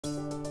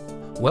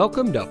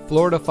Welcome to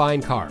Florida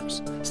Fine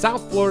Cars,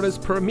 South Florida's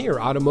premier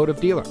automotive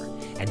dealer.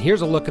 And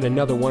here's a look at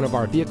another one of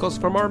our vehicles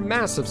from our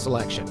massive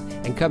selection,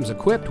 and comes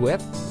equipped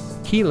with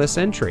keyless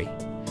entry,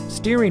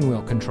 steering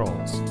wheel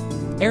controls,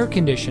 air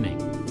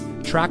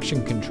conditioning,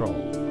 traction control,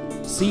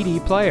 CD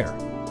player,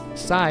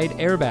 side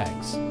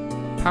airbags,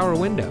 power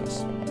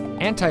windows,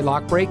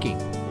 anti-lock braking,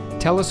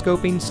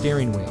 telescoping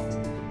steering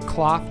wheel,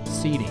 cloth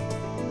seating,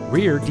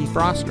 rear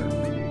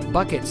defroster,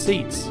 bucket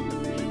seats,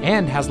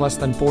 and has less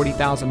than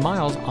 40,000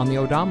 miles on the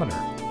odometer.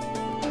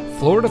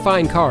 Florida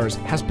Fine Cars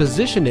has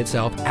positioned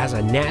itself as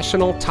a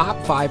national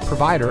top 5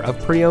 provider of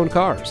pre-owned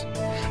cars.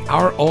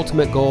 Our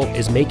ultimate goal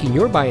is making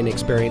your buying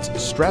experience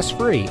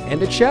stress-free,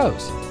 and it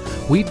shows.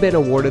 We've been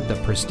awarded the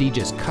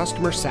prestigious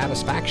Customer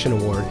Satisfaction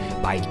Award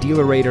by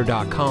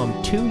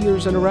DealerRater.com 2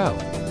 years in a row.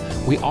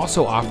 We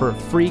also offer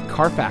free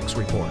Carfax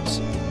reports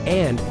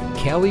and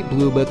Kelley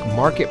Blue Book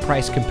market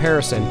price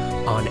comparison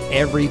on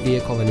every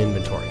vehicle in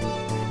inventory.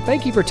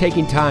 Thank you for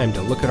taking time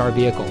to look at our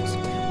vehicles.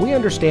 We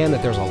understand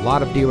that there's a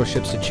lot of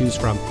dealerships to choose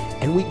from,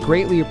 and we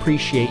greatly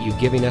appreciate you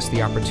giving us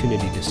the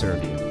opportunity to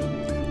serve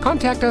you.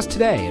 Contact us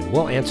today and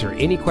we'll answer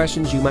any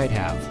questions you might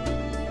have.